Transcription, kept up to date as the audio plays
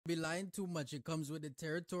be lying too much. It comes with the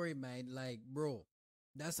territory, man. Like, bro,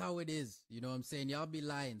 that's how it is. You know what I'm saying? Y'all be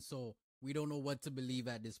lying, so we don't know what to believe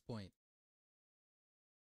at this point.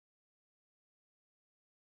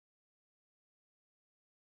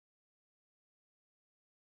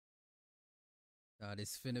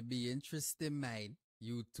 This finna be interesting, man.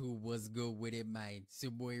 YouTube was good with it, man. It's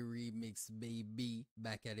your boy Remix Baby.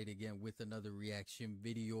 Back at it again with another reaction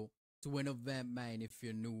video to an event, man. If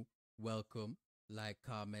you're new, welcome. Like,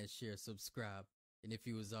 comment, share, subscribe. And if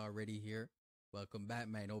you was already here, welcome back,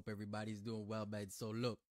 man. Hope everybody's doing well, man. So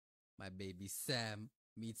look, my baby Sam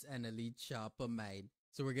meets Nle Choppa, man.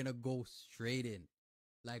 So we're gonna go straight in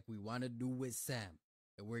like we wanna do with Sam.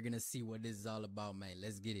 And we're gonna see what this is all about, man.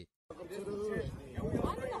 Let's get it. I'm in the hood?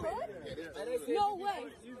 No way.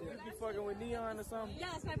 You be fucking with Neon or something?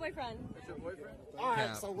 Yeah, it's my boyfriend. That's your boyfriend? All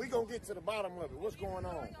right, so we gonna get to the bottom of it. What's going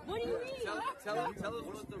on? What do you mean? Tell us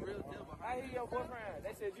what's the real deal. I hear your boyfriend.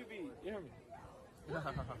 They said you be. You hear me?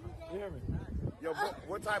 You hear me? Yo,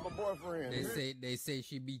 what type of boyfriend? They say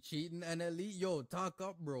she be cheating, Nle. Yo, talk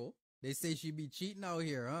up, bro. They say she be cheating out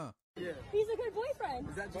here, huh? Yeah. He's a good boyfriend.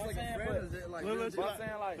 Is that just like a friend? Is it like I'm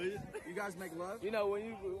saying like you guys make love? You know when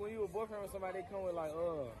you a boyfriend with somebody, they come with like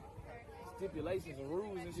stipulations and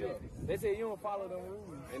rules and shit. They say you don't follow them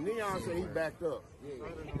rules. And Neon said he backed up.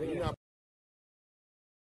 Yeah.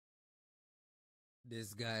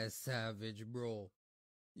 This guy is savage, bro.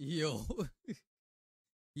 Yo.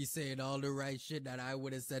 He saying all the right shit that I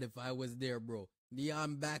would have said if I was there, bro.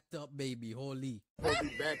 Neon backed up, baby. Holy. You'll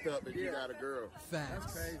be backed up if you got a girl. Facts.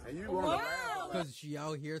 That's crazy. And you want to Because she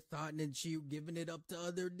out here thoughting and she giving it up to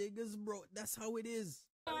other niggas, bro. That's how it is.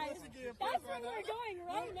 That's where we're going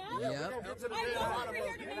right now? Yep. I thought we were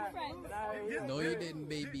here to make friends. No, you didn't,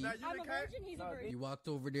 baby. I'm a virgin, he's a virgin. You walked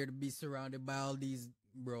over there to be surrounded by all these,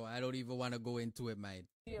 bro. I don't even want to go into it, man.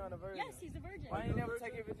 Yes, he's a virgin. Why ain't never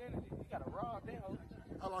take your virginity? You gotta rob that hoe.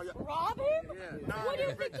 How long y'all? Rob him? Yeah. What do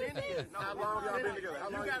you think this is? How long y'all been together?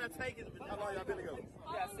 You gotta take it. How long y'all been together?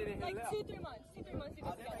 Like 2-3 months. 2-3 months we've been together.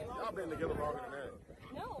 Y'all been together longer than that.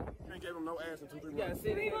 No. You ain't gave him no ass in 2-3 You gotta months.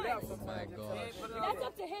 sit in and out Oh my sometimes. gosh. That's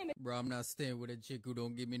up to him. Bro, I'm not staying with a chick who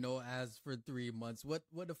don't give me no ass for 3 months. What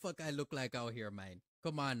the fuck I look like out here, man?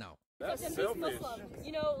 Come on now. That's He's selfish. Muslim.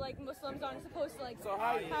 You know, like Muslims aren't supposed to like So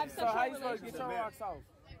how have sexual you supposed to get relations. your rocks off?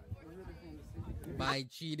 By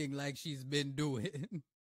cheating like she's been doing.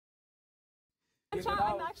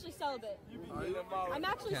 I'm actually celibate. I'm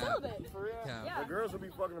actually celibate. For real? Yeah. The girls who be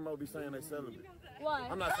fucking them will be saying they celibate. Why?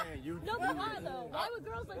 I'm not saying you. No, but why though? Why would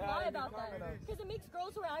girls like lie about that? Because it makes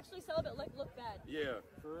girls who are actually celibate like look bad. Yeah.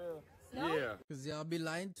 For real? No? Yeah. Because y'all be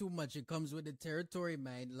lying too much. It comes with the territory,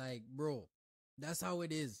 man. Like, bro, that's how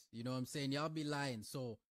it is. You know what I'm saying? Y'all be lying,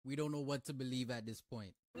 so we don't know what to believe at this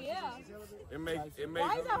point. Yeah. It makes. Why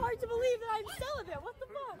is that hard to believe that I'm celibate? What the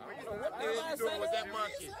fuck? I don't know what the hell you doing with that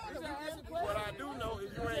monkey. What I do know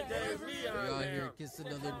is you ain't gave me Y'all on here there. kissing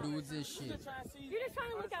other dudes and shit. You're just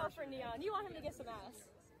trying to look out for Neon. You want him to get some ass.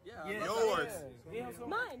 Yours. Give him some,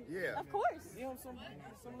 Mine. Yeah. Of course. give him some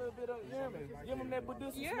little bit of, you hear me? Give him that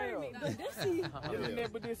Badusi You smell. heard me. Badusi. Give him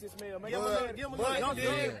that Badusi smell. Make him smell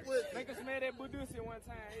that Badusi one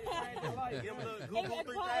time. It changed his life. Give him Hey,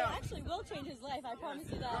 actually will change his life. I promise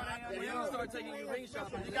you that. When you start taking your ring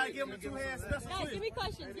shots, you gotta give him the 2 hands. Guys, give me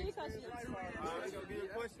questions. Give me questions.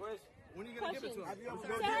 When are you gonna give it to him? Say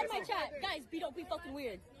hi to my chat. Guys, don't be fucking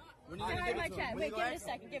weird. Say hi to my chat. Wait, give it a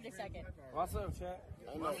second. Give it a second. What's up, chat?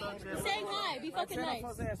 Saying hi. Be fucking nice. I'm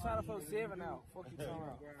supposed to have shot for 7 out. Fuck you talking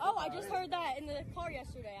about. Oh, I just heard that in the car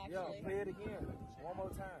yesterday, Yo, actually. play it again. One more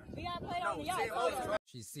time. We gotta play it on the yacht.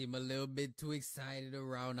 She seem a little bit too excited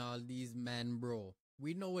around all these men, bro.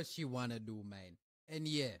 We know what she wanna do, man. And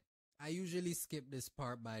yeah, I usually skip this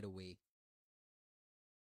part, by the way.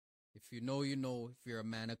 If you know, you know. If you're a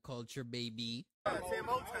man of culture, baby. 10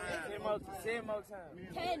 more times. 10 more times. 10 more times.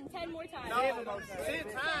 7 more times. 10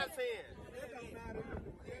 times 10.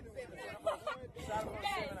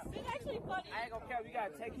 Guys, this is actually funny. I ain't gonna care. You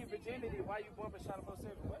gotta take your virginity while you bumping shot for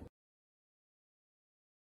 7. What?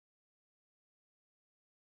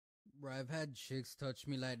 Bro, I've had chicks touch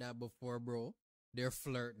me like that before, bro. They're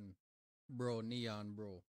flirting. Bro, Neon,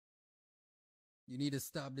 bro. You need to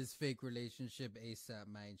stop this fake relationship ASAP,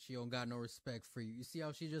 man. She don't got no respect for you. You see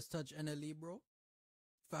how she just touched Nle, bro?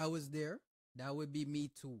 If I was there, that would be me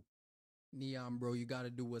too. Neon, bro, you gotta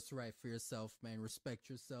do what's right for yourself, man. Respect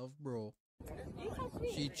yourself, bro. You touched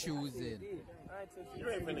me. She choosing. You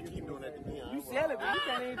ain't finna keep doing that to me. You sell it, but you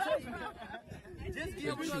can't even touch me. Just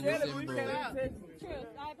give me choosing, sell it, but you bro. can't even touch me. True.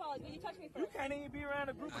 I apologize. You touched me You first. can't even be around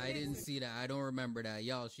a group of I didn't see that. I don't remember that.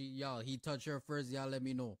 Y'all, he touched her first. Y'all let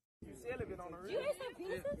me know. You celibate on the Do you real. guys have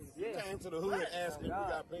penises? Yeah. Came to the hood asking if we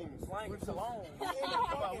got penis. Slang Salon.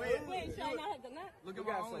 Wait, should I not have done that? Look at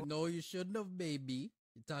my own. No, you shouldn't have, baby.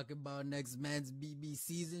 You talking about next man's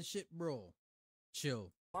BBCs and shit, bro.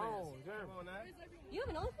 Chill. You have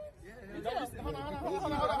an OnlyFans?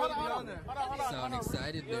 Hold on. Sound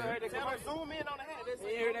excited You there. heard that commercial? Zoom in on the hat.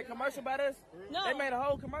 You heard that commercial about us? No. They made a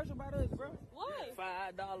whole commercial about us, bro. Why?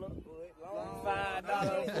 $5 foot long.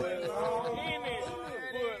 $5 foot long.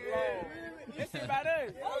 Foot long. This shit about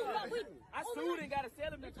us. Oh, wait. I sued and got a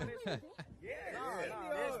settlement for this shit. You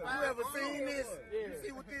ever seen this? You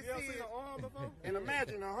see what this is? And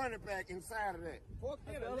imagine a 100-pack inside of that. Now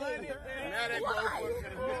that goes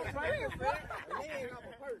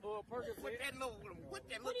What What that look What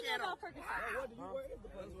do at you know him. about Percocet?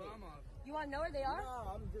 You want to know where they are?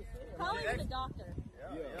 Probably with a doctor.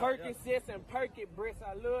 Percocets and Perky bricks.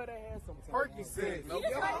 I love to have some Percocet. You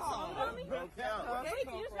just write a song about me? Wait,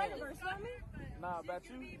 you just write a verse about me? Nah, about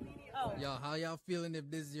you? Oh. Yo, how y'all feeling if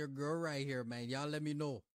this is your girl right here, man? Y'all let me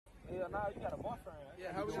know. Yeah, nah, you got a boyfriend.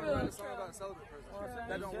 Yeah, how we gonna write a song about a celibate person?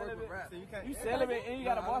 That don't work with rap. You celibate and you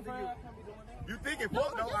got a boyfriend? You thinking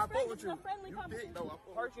fuck though? I fuck with you. It's a friendly You think though?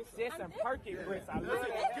 I fuck with Percocets and Perky bricks. I love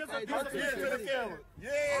that. you. Get to the camera. Yeah,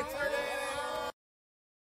 turn it.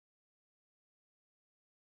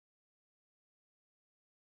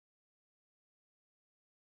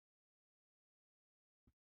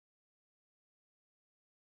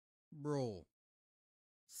 Bro,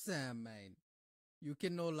 Sam, man, you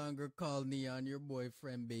can no longer call Neon your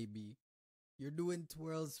boyfriend, baby. You're doing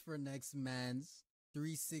twirls for next man's,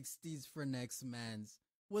 360s for next man's.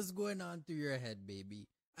 What's going on through your head, baby?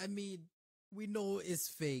 I mean, we know it's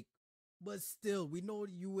fake, but still, we know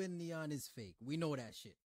you and Neon is fake. We know that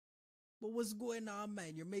shit. But what's going on,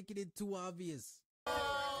 man? You're making it too obvious. Yeah!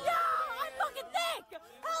 I'm fucking thick!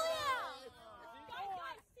 Hell yeah!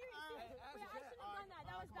 Guys, seriously. Wait, I shouldn't have done that.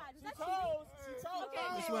 That was bad. Was that cheating?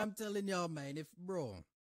 Okay. That's what I'm telling y'all, man. If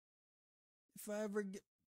I ever get,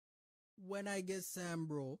 when I get Sam,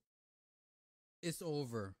 bro, it's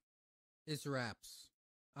over. It's wraps.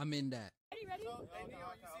 I'm in that. Ready?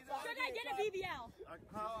 Should I get a BBL?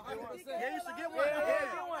 Yeah, you should get one.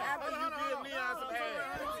 After you give Neon some head.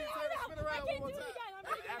 I can't do it again.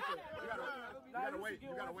 You gotta wait. You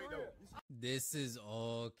gotta wait though. This is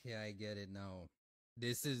okay. I get it now.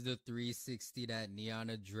 This is the 360 that Neon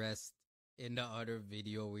addressed in the other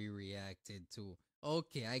video we reacted to.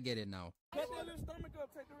 Okay, I get it now. Take that little stomach up.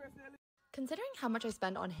 Take the rest of that. Considering how much I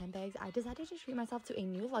spend on handbags, I decided to treat myself to a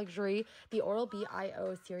new luxury, the Oral-B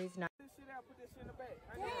IO Series 9. This shit out. Put this shit in the back.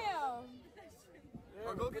 Damn.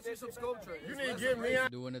 Or go get you some sculpture. You need to give Neon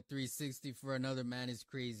Doing a 360 for another man is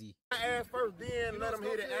crazy. ass first, then let him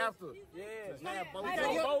hit it after. Yeah. Both. I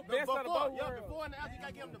know both. Best of the both Yeah, worlds. before and after. You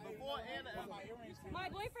gotta give him the before and the after. My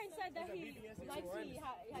boyfriend said that he likes me.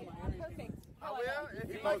 I'm perfect. Oh, well,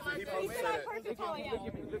 He he posted said I'm that. perfect how I am. Look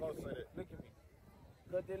at me. Look at me.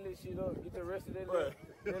 Cut that little shit up. Get the rest of that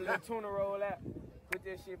little tuna roll out. Put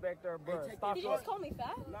that shit back there, bro. Stop Did you just call me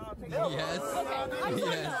fat? No, take that. Yes.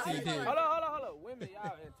 Yes, he did. Hold on. Women,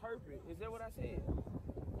 y'all interpret. Is that what I said?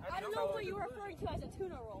 I don't know what you were referring to as a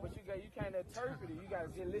tuna roll. But you can't interpret it. You gotta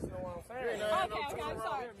just listen to what I'm saying. Okay, I'm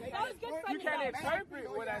sorry. That was good friendly You can't advice. interpret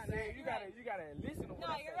what I said. You gotta listen to what No,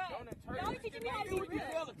 I you're say. right. Don't interpret. Y'all are teaching me how to be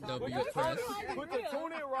real. W press. Put the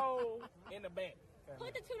tuna roll in the back.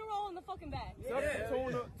 Put the tuna roll in the fucking bag.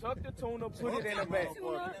 Tuck the tuna, put it in the back.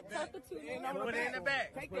 Tuck the tuna. Put it in the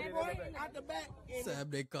back. Take that boy out the back. Sam,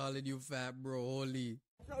 they calling you fat, bro. Holy.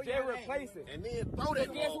 Just replace it. And then throw that.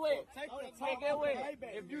 Guess what? Guess what?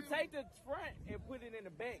 If you take the front and put it in the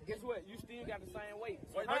back, guess what? You still got the same weight.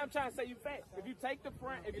 So I'm trying to say you fat. If you take the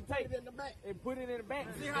front, if you take it in the back and put it in the back,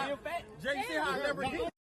 you still fat. Jay, you see how I never get?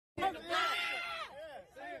 Put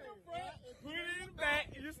it in the back,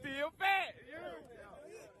 you still fat.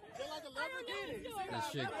 That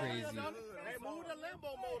shit crazy. They moved the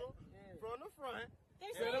Lambo motor from the front. They're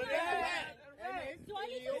saying you're fat. Do I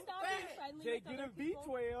need to stop being friendly Jay, with get a other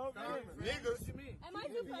people? V12. Niggas. Am I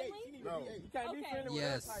too friendly? No. You can't be Okay. friendly with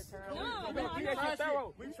Yes. us type time. No, We no, get I'm shit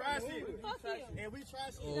thorough. We try shit. Fuck you. And we try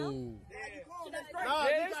shit. Oh. Should I- No, Yeah,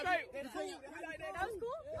 you it's got straight. That was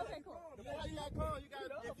cool? Okay, cool. Before you got called, you got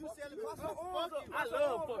if you sell it, fuck you. I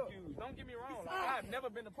love fuck you. Don't get me wrong. Like, I've never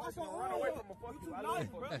been the person to run away from a fuck you. I love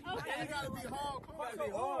fuck you. You gotta be hardcore. Gotta be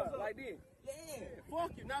hard like this.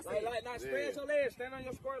 Fuck you. Not say Like, spread your legs. Stand on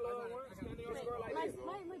your square, love. Stand on your square like this.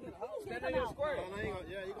 My picture's Stand gonna on come your out. square.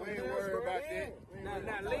 Yeah, you ain't worried about that.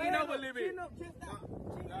 Now lean over a little bit. Now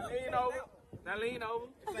lean over. Now lean over.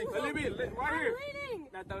 A little bit. Right I'm here. leaning.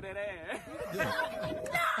 Now throw that ass.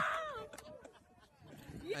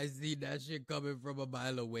 No! I see that shit coming from a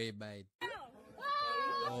mile away, man.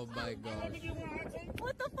 Oh my gosh.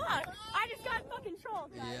 What the fuck? I just got fucking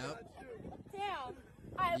trolled, guys. Yep. Damn.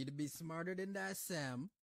 You need to be smarter than that, Sam.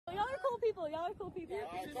 Y'all are cool people. Y'all are cool people.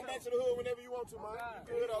 Come back to the hood whenever you want to, man.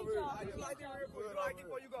 You good over here. Do like this real quick. Do like this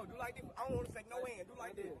before you go. Do like this. I don't want to say no end. Do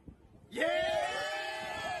like this.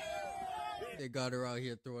 They got her out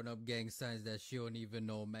here throwing up gang signs that she don't even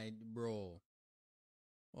know, man. Bro.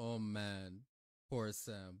 Oh, man. Poor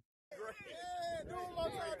Sam.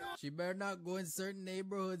 She better not go in certain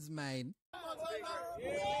neighborhoods, man.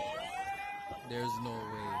 There's no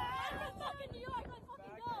way.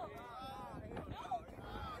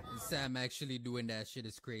 And Sam actually doing that shit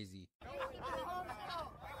is crazy. I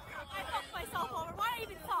fucked myself over. Why not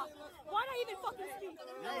even talk? Why not even fucking speak?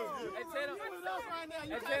 Hey, Tatum. You with us right now.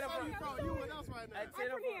 You Hey, can't Tatum. say you from. You with us right now. Hey, I'm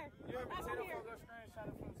from here. You ever I'm Tatum from here. from the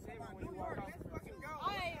screenshot from the seven when you walk out?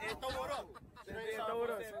 And throw it up. Throw it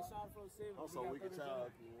up. Oh, so we can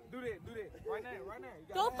charge. Do that. Right now.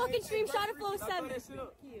 You Go fucking stream Shot of Flow 7.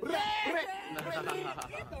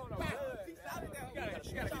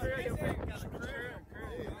 gotta clear your face.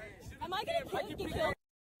 Am I gonna get killed?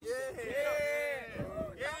 Yeah!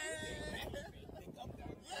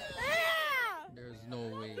 There's no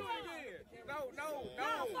way. No.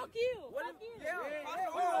 Fuck you! Fuck you!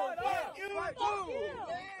 Fuck you!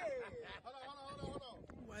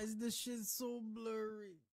 Why is this shit so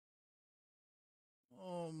blurry?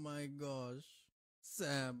 Oh my gosh.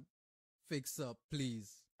 Sam, fix up,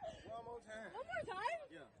 please. One more time. One more time?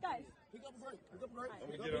 Yeah. Guys, Pick up a grape. Pick up a grape.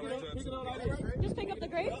 Pick it up like this. just pick up the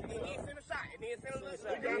grape. And then send a shot. And then send a little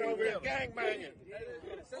shot. We got over here gang banging.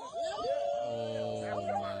 Oh my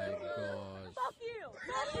gosh. Fuck you!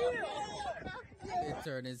 Fuck you! They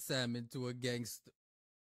turning Sam into a gangster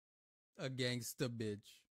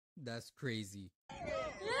bitch. That's crazy.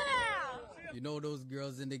 Yeah! You know those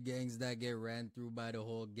girls in the gangs that get ran through by the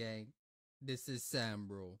whole gang? This is Sam,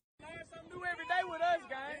 bro. Learn something new every day with us,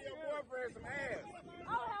 gang. Your boyfriend some ass.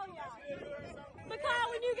 Oh, hell yeah. But Kyle,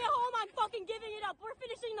 when you get home, I'm fucking giving it up. We're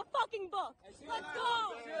finishing the fucking book. Let's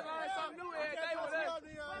go! She'll learn something new every day with us.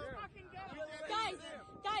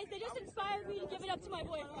 Guys, they just inspired me to give it up to my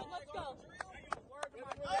boyfriend. Let's go.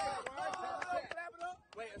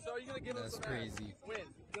 Wait, so are you gonna give us That's some crazy. When?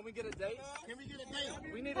 Can we get a date? Can we get a date?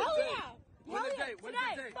 We need a Hell date. yeah! When Hell the yeah! date? When the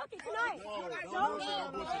Tonight! date? Fucking tonight! No, don't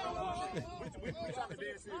bullshit. We talking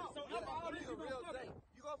dead serious. So I need a real date.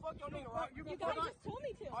 You gonna fuck your nigga, right? You guys just told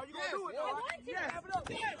me to. Are you gonna do it? I want to. Have it up.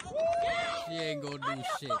 She ain't gonna I'm do gonna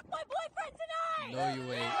shit. fuck my boyfriend tonight! No, you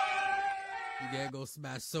ain't. You gotta go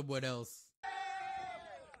smash someone else.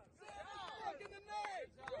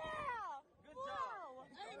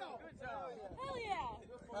 Hell yeah!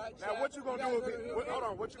 Now what you gonna do if hold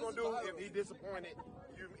on, what you gonna do if he disappointed?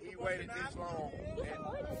 He waited this long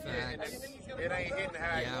and Facts. it ain't hitting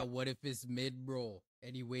high. Yeah, what if it's mid, bro?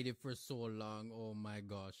 And he waited for so long. Oh my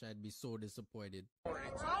gosh, I'd be so disappointed.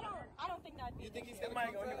 I don't think that'd be. You think he's the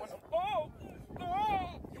mic? Oh!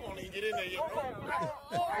 You won't even get in there yet.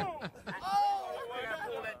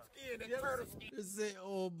 They say,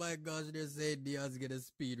 oh my gosh, they're saying Dion's gonna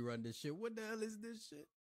speed run this shit. What the hell is this shit?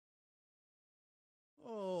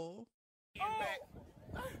 Oh.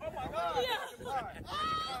 Oh my God!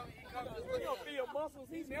 Look up for your muscles.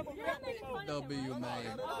 He's never met before. W,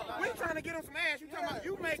 man. We trying to get him some ass. You talking about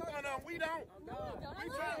you make fun of him, we don't.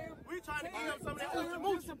 We trying to get him some of that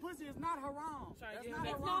Some pussy is not haram. It's not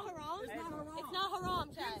haram? It's not haram,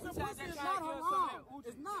 Chad. Some pussy is not haram.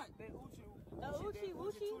 It's not. The Uchi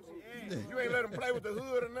Wuchi? You ain't let him play with the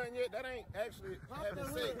hood or nothing yet. That ain't actually having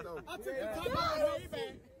sex though. I took the top off my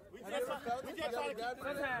eBay.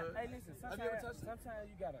 Sometimes, hey, listen. Sometimes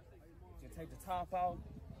you gotta just take the top off,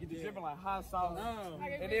 get the dripping like hot sauce,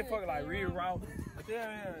 and then fucking like reroute.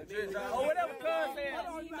 Or whatever cuz said.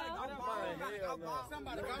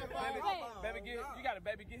 Baby, you gotta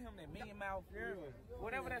get him that Minnie Mouth,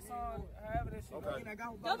 whatever that song, however that shit.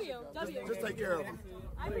 W. Just take care of him.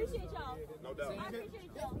 I appreciate y'all. No doubt. I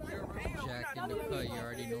appreciate y'all. Jack in the cut, you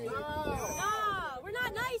already know. Nah, we're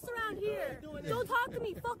not nice around here. Don't talk to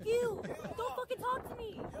me. Fuck you. Don't fucking talk to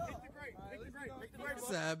me.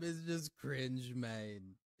 Sam is just cringe,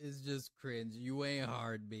 man. It's just cringe. You ain't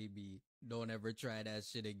hard, baby. Don't ever try that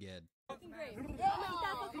shit again. Fucking great. I'm gonna eat that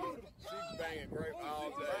fucking grape. She's banging grape all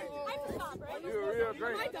day. I have to stop, right? You're real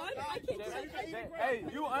great. Am I done? I can't do it. Hey,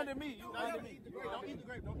 you under me. You under me. Don't eat the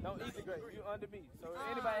grape. Don't eat the grape. You under me. So if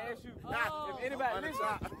anybody asks you, if anybody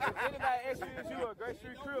asks you, is you a Great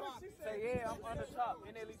Street Crip? Say yeah, I'm under top.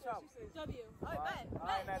 Nle Choppa. W. I bet. All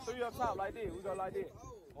right, now 3 up top like this. We go like this.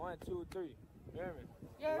 1, 2, 3. You hear me?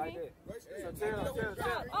 You hear Like me? that. So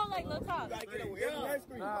tell. Oh, like little top. Get away.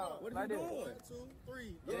 No, What like are you that. doing? 2,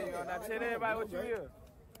 3. There you go. Now tell everybody what you hear.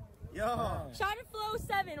 Yeah. Shot at flow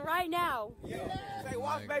 7 right now. Say,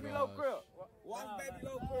 watch baby low crib. Watch baby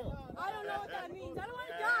low pro. I don't know what that means. I don't want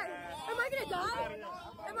to die. Am I gonna die?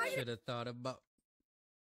 Am I gonna? Should have thought about.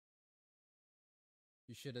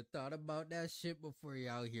 You should have thought about that shit before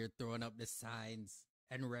you're out here throwing up the signs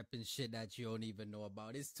and repping shit that you don't even know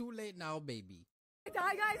about. It's too late now, baby. Die,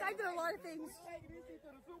 guys. I did a lot of things.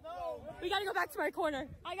 We gotta go back to my corner.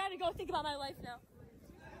 I gotta go think about my life now.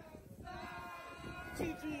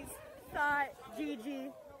 GG's. Thought.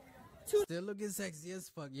 GG. Still looking sexy as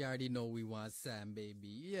fuck. You already know we want Sam, baby.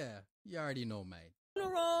 Yeah, you already know, man.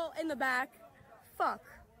 Roll in the back. Fuck.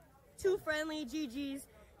 Too friendly. GG's.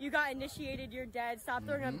 You got initiated. You're dead. Stop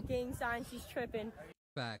throwing up gang signs. She's tripping.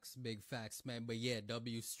 Facts, big facts, man. But yeah,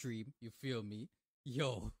 W stream, you feel me?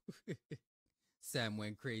 Yo. Sam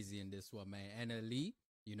went crazy in this one, man. And Ali,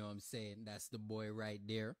 you know what I'm saying? That's the boy right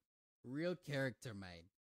there. Real character, man.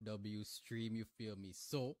 W stream, you feel me?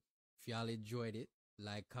 So, if y'all enjoyed it,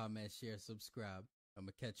 like, comment, share, subscribe. I'm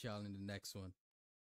gonna catch y'all in the next one.